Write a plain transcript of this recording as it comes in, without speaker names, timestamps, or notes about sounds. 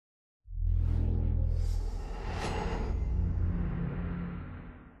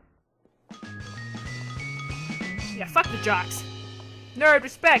Yeah, fuck the jocks. Nerd,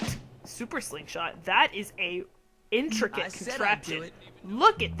 respect. Super slingshot. That is a intricate contraption.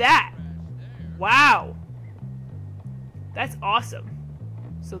 Look at that. Wow. That's awesome.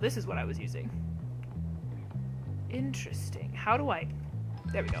 So this is what I was using. Interesting. How do I...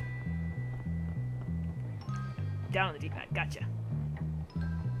 There we go. Down on the D-pad. Gotcha.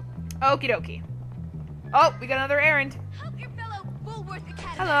 Okie dokie. Oh, we got another errand.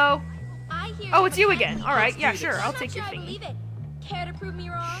 Hello. Oh, it's you again. Alright, yeah, sure. I'll take your thingy. Care to prove me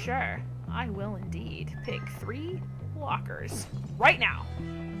wrong? Sure. I will indeed. Pick 3 lockers. Right now.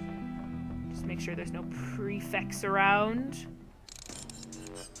 Just make sure there's no prefects around.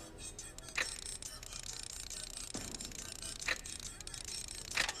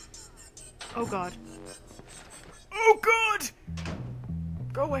 Oh god. Oh god!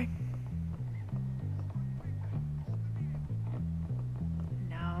 Go away.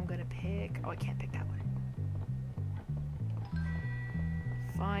 Now I'm gonna pick... Oh, I can't pick that one.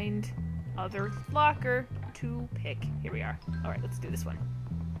 Find other locker to pick. Here we are. Alright, let's do this one.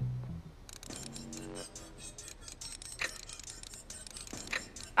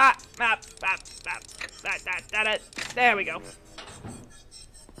 There we go.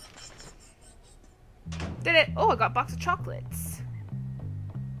 Did it! Oh, I got a box of chocolates.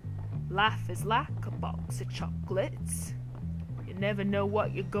 Life is like a box of chocolates. You never know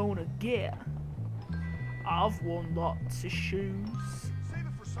what you're gonna get. I've won lots of shoes. Save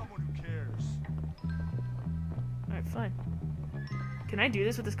it for someone who cares. Alright, fine. Can I do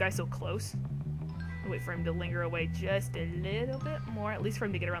this with this guy so close? I'll wait for him to linger away just a little bit more, at least for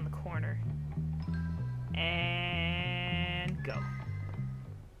him to get around the corner. And go.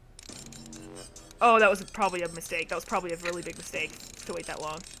 Oh, that was probably a mistake. That was probably a really big mistake to wait that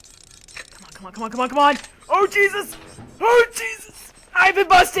long. Come on, come on, come on, come on, come on! Oh, Jesus! Oh, Jesus! I've been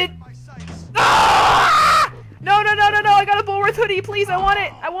busted! Ah! No, no, no, no, no! I got a Bullworth hoodie, please! I want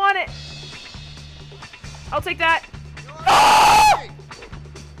it! I want it! I'll take that. Oh!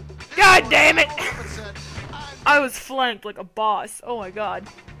 God damn it! I was flanked like a boss. Oh my god.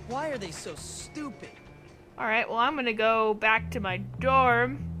 Why are they so stupid? Alright, well, I'm gonna go back to my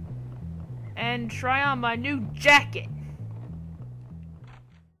dorm and try on my new jacket.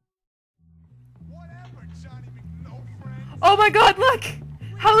 Oh my god, look!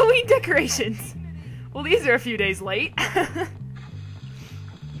 Halloween decorations! Well, these are a few days late.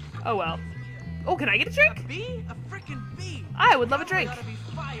 Oh well. Oh, can I get a drink? A bee? A frickin' bee! I would love a drink.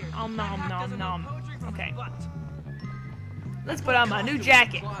 Nom nom nom nom. Okay. Let's put on my new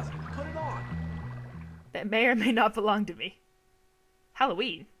jacket. Put it on. That may or may not belong to me.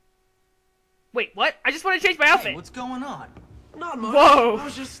 Halloween? Wait, what? I just want to change my outfit. Hey, what's going on? Not much. Whoa. I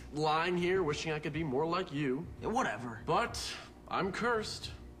was just lying here wishing I could be more like you. Yeah, whatever. But I'm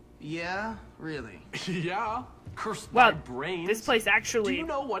cursed. Yeah? Really? Yeah. Cursed Wow, by brains. this place actually Do you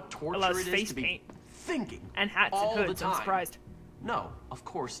know what torture allows it is face to be paint thinking and hats all and hoods. the I'm time? surprised. No, of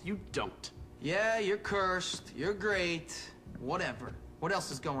course you don't. Yeah, you're cursed. You're great. Whatever. What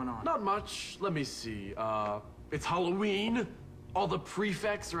else is going on? Not much. Let me see. It's Halloween. All the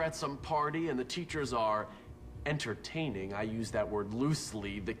prefects are at some party and the teachers are entertaining. I use that word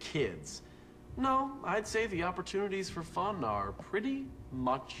loosely, the kids. No, I'd say the opportunities for fun are pretty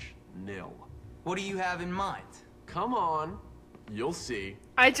much nil. What do you have in mind? Come on. You'll see.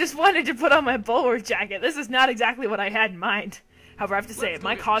 I just wanted to put on my Bulwark jacket. This is not exactly what I had in mind. However, I have to say it,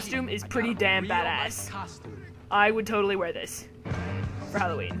 my costume is pretty damn badass. I would totally wear this for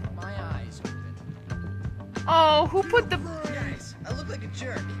Halloween. My eyes open. Oh, who put the... Guys, I look like a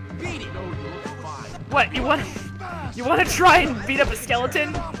jerk. Beat it! No, you look fine. What, you want to try and beat up a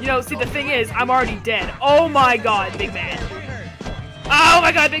skeleton? You know, see, the thing is, I'm already dead. Oh my god, big man. Oh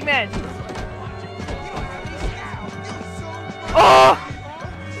my god, big man. Oh!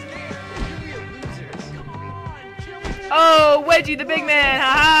 Oh, Wedgie the big man,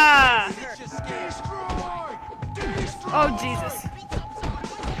 haha! Oh, Jesus.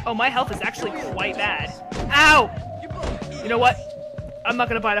 Oh, my health is actually quite bad. Ow! You know what? I'm not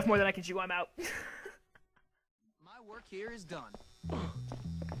gonna bite off more than I can chew, I'm out. My work here is done.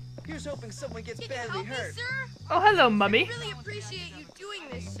 Here's hoping someone gets badly hurt. Sir? Oh, hello, mummy. I really appreciate you doing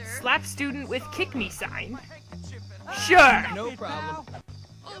this, sir. Slap student with kick me sign. Sure. No problem.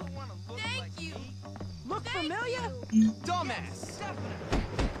 Oh, thank you. Look familiar? Dumbass.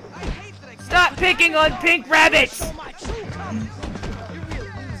 Stop picking on pink rabbits. So much. You're real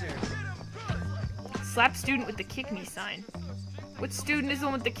losers. Slap student with the kick me sign. Which student is the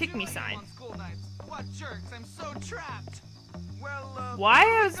one with the kick me sign? What jerks? I'm so trapped. Well, Why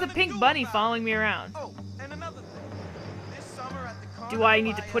is the pink bunny following me around? Oh, and another thing. This summer at the Do I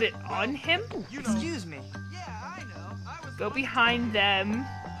need to put it on him? Excuse me. Yeah, I know. Go behind them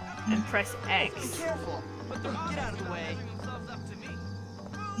and press Be X. careful. Get out of the way.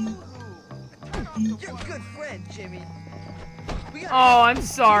 You're a good friend, Jimmy. We gotta Oh, I'm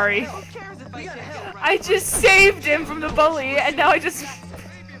sorry. Who cares if I gotta help? I just saved him from the bully, and now We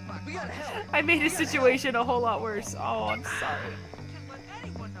gotta help. I made his situation a whole lot worse. Oh, I'm sorry. Can't let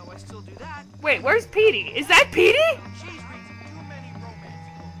anyone know I still do that. Wait, where's Petey? Is that Petey? She's reading too many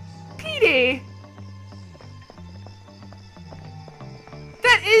romance books. Petey!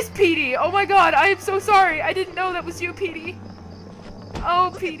 That is Petey! Oh my god, I am so sorry. I didn't know that was you, Petey.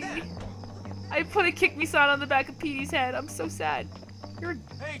 Oh, Petey. I put a kick me sign on the back of Petey's head. I'm so sad.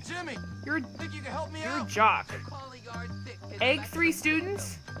 Hey, Jimmy, You're think you can help me a out? jock. Quality guard thick. Egg 3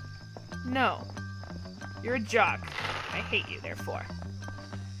 students? No. You're a jock. I hate you, therefore.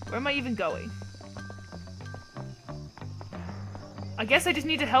 Where am I even going? I guess I just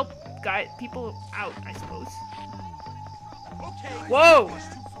need to help people out, I suppose. Okay. Whoa!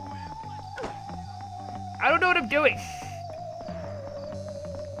 I don't know what I'm doing.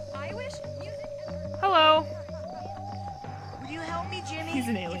 I wish music. Hello. Will you help me, Jimmy? He's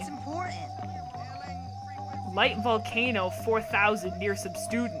an alien. It's important. Light volcano 4000 near some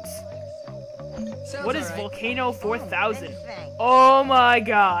students. Sounds What is alright. volcano 4000? Let me think. Oh my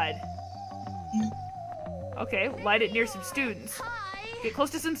god. Okay, light it near some students. Hi. Get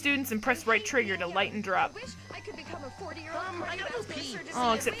close to some students and press right trigger to light and drop. I wish I could become a 40-year-old I gotta go pee.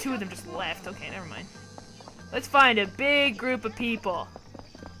 Oh, except 2 of them just left. Okay, never mind. Let's find a big group of people.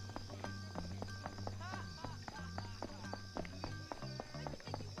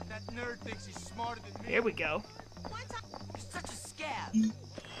 That nerd thinks he's smarter than me. Here we go. You're such a scab.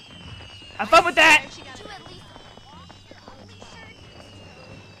 Have fun with that!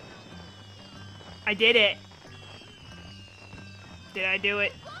 I did it. Did I do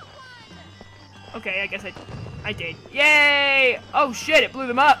it? Okay, I guess I did. Yay! Oh shit, it blew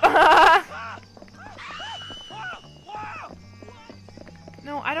them up.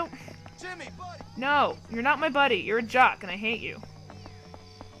 No, I don't. Jimmy, buddy. No, you're not my buddy. You're a jock, and I hate you.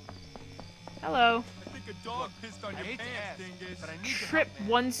 Hello. I think a dog pissed on your pants, dingus. But I need Trip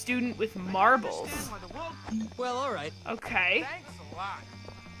one student with marbles. Well, alright. Okay. Thanks a lot.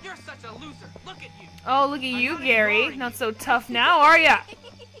 You're such a loser. Look at you. Oh, look at you, Gary. Not so tough now, are ya?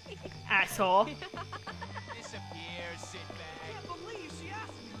 Asshole. Disappear, sit back. Believe she asked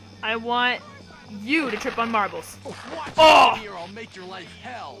me. I want you to trip on marbles. Watch Oh! it here, I'll make your life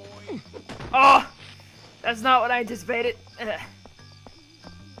hell. Oh! That's not what I anticipated. Ugh.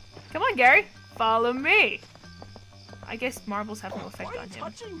 Come on, Gary. Follow me. I guess marbles have no effect Why are on you him.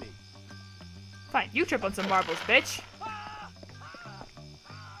 touching me? Fine, you trip on some marbles, bitch.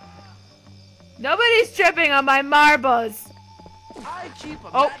 Nobody's tripping on my marbles. I keep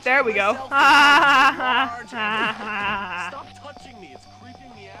Oh, there we go. imagining myself as large and- Stop touching me, it's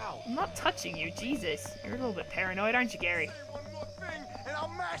creeping me out. I'm not touching you, Jesus. You're a little bit paranoid, aren't you, Gary? Say one more thing, and I'll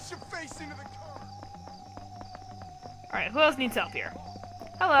mash your face into the car. Alright, who else needs help here?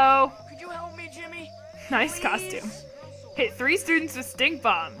 Hello. Could you help me, Jimmy? Nice Please? costume. Hit 3 students with stink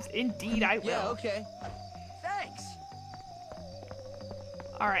bombs. Indeed, I will. Yeah, okay. Thanks.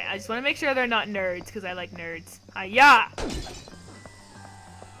 Alright, I just want to make sure they're not nerds, because I like nerds. Hiya!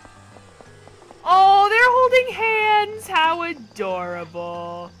 Oh, they're holding hands! How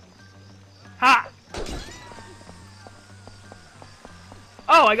adorable. Ha!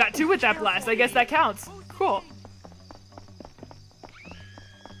 Oh, I got 2 with that blast. I guess that counts. Cool.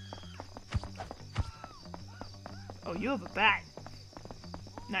 Oh, you have a bat.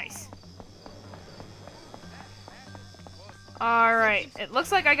 Nice. Alright, it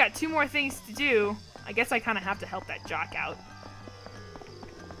looks like I got 2 more things to do. I guess I kind of have to help that jock out.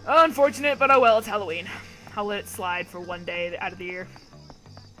 Unfortunate, but oh well, it's Halloween. I'll let it slide for one day out of the year.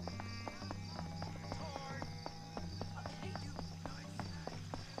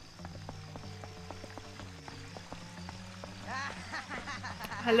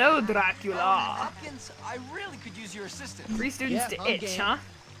 Hello, Dracula. Hopkins, I really could use your assistance. 3 students Yeah, to I'm itch, game. huh?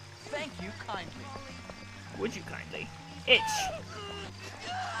 Thank you kindly. Would you kindly? Itch.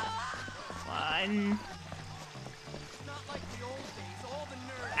 1. Not like the old days, all the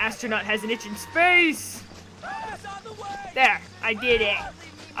nerds. Astronaut has an itch in space. It's on the way. There, I did it.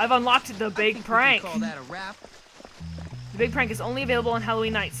 I've unlocked the big prank. Call that a wrap? The big prank is only available on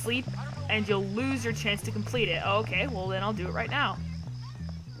Halloween night. Sleep, and you'll lose your chance to complete it. Okay, well then I'll do it right now.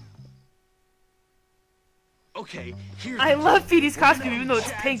 Okay, here's I the love Petey's deal. We're costume, gonna even though it's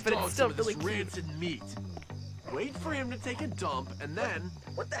Jack's pink, but dog it's still some of this really cute. rancid meat. Wait for him to take a dump, and then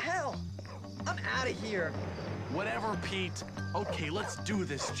What the hell? I'm out of here. whatever, Pete. Okay, let's do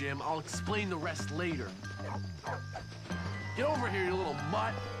this, Jim. I'll explain the rest later. Get over here, you little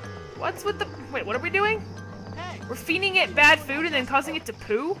mutt. What's with the... Wait, what are we doing? Hey, We're feeding it bad food and then causing it to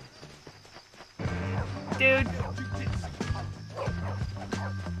poo? Dude.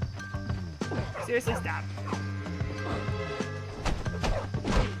 Seriously, stop.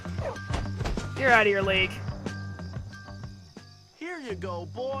 You're out of your league. Here you go,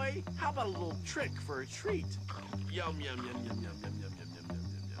 boy. How about a little trick for a treat? Yum, yum, yum, yum, yum, yum, yum, yum, yum,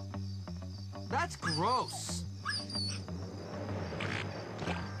 yum, yum. that's gross.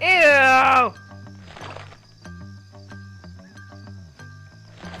 Ew!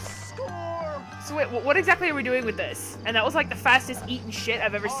 Score! So wait, what exactly are we doing with this? And that was like the fastest eaten shit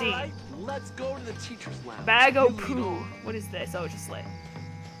I've ever All seen. right, let's go to the teacher's lounge. Bag o' You lead poo. on. What is this? Oh, it's just lit.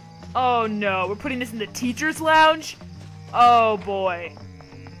 Oh no, we're putting this in the teacher's lounge? Oh boy.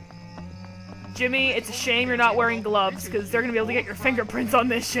 Jimmy, it's a shame you're not wearing gloves, because they're gonna be able to get your fingerprints on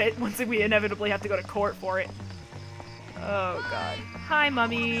this shit once we inevitably have to go to court for it. Oh god. Hi,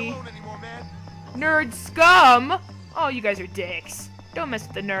 mummy. Alone anymore, man. Nerd scum! Oh, you guys are dicks. Don't mess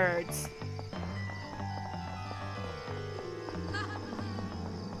with the nerds.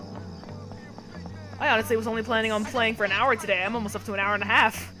 I honestly was only planning on playing for an hour today. I'm almost up to an hour and a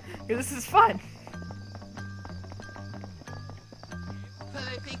half. This is fun.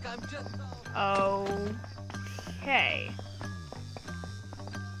 They think I'm just... Okay.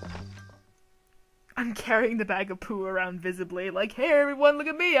 I'm carrying the bag of poo around visibly, like, hey everyone, look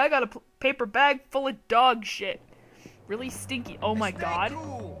at me, I got a paper bag full of dog shit. Really stinky. Oh my Stay god.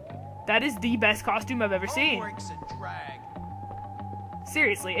 cool. That is the best costume I've ever seen. Homework's a drag.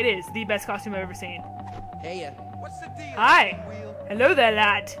 Seriously, it is the best costume I've ever seen. Hey, What's the deal? Hi. Wheel? Hello there,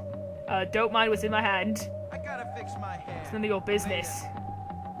 lad. Don't mind what's in my hand. I gotta fix my hair. It's none of your business.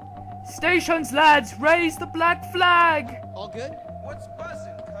 Stations, lads, raise the black flag. all good? What's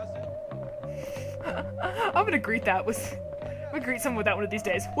buzzing, cousin? I'm gonna greet that with. I'm gonna greet someone with that one of these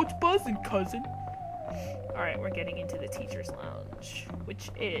days. What's buzzing, cousin? Alright, we're getting into the teacher's lounge, which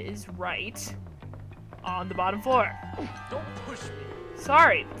is right on the bottom floor. Don't push me.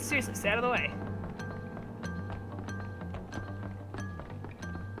 Sorry, seriously, stay out of the way.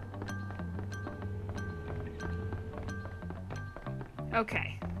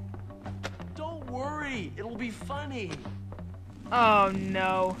 Okay. Don't worry, it'll be funny. Oh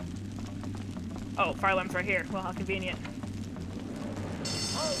no. Oh, fire alarm's right here. Well, how convenient.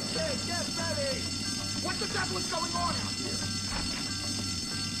 Okay, get ready. What the devil is going on out here?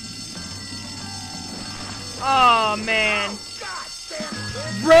 Oh man. God damn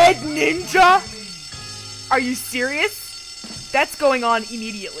it. Red Ninja? Are you serious? That's going on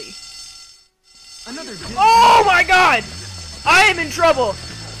immediately. Another Disney. Oh my god! I am in trouble!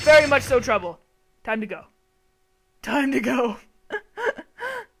 Very much so trouble. Time to go. Time to go.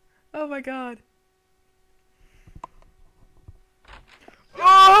 Oh my god.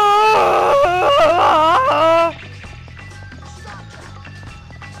 Oh!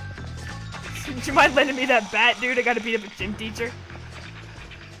 Would you mind lending me that bat, dude? I gotta beat up a gym teacher.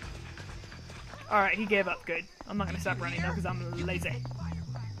 Alright, he gave up. Good. I'm not gonna stop running though, because I'm lazy.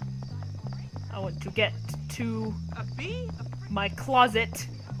 I want to get to A bee? my closet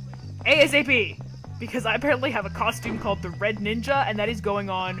ASAP, because I apparently have a costume called the Red Ninja, and that is going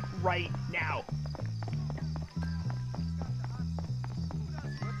on right now.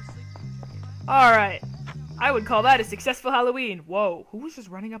 Alright. I would call that a successful Halloween. Whoa, who was just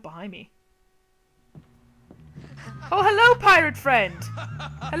running up behind me? Oh, hello, pirate friend!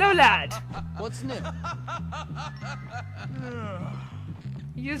 Hello, lad. What's new?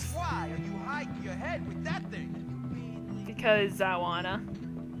 You just... Why are you hiding your head with that thing? Because I wanna.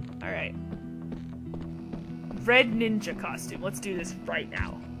 Alright. Red Ninja costume. Let's do this right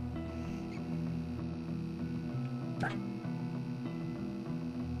now.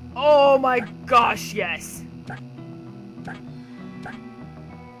 Oh my gosh, yes!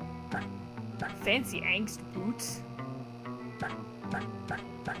 Fancy angst boots?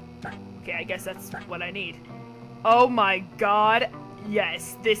 Okay, I guess that's what I need. Oh my god,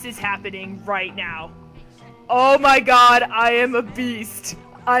 yes, this is happening right now. Oh my god, I am a beast.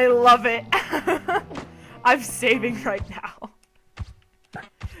 I love it. I'm saving right now.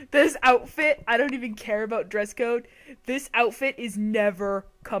 This outfit, I don't even care about dress code. This outfit is never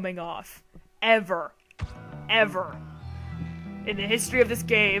coming off. Ever. Ever. In the history of this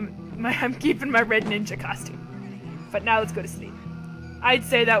game, I'm keeping my Red Ninja costume. But now let's go to sleep. I'd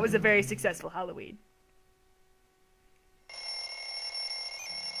say that was a very successful Halloween.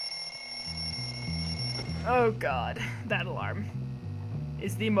 Oh god, that alarm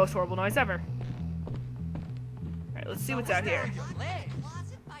is the most horrible noise ever. Alright, let's see what's out here.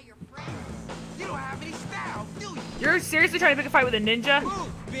 You don't have any style, do you? You're seriously trying to pick a fight with a ninja? Move,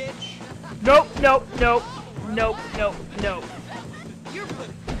 bitch. Nope, nope, nope. Nope, nope, nope. You're good.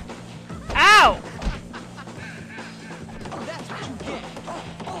 Ow! That's what you get.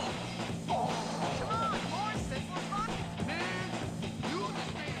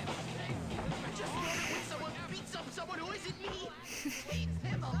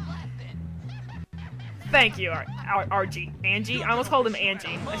 Thank you, RG. Angie? I almost called him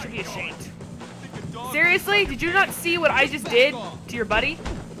Angie. I should be ashamed. Seriously? Did you not see what I just did to your buddy?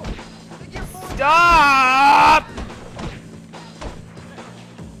 Stop!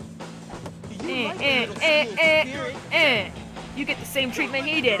 You get the same treatment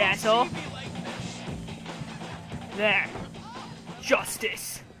he did, asshole. There.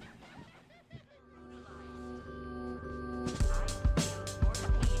 Justice.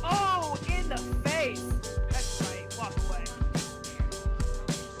 Oh, in the face. That's right. Walk away.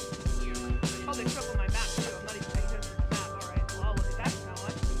 Oh, they tripled my map too. I'm not even paying attention to the map. Alright, well, I'll look at that from now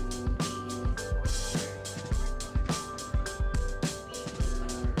on.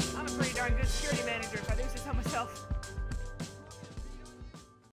 I'm a pretty darn good security manager, if I do say so myself.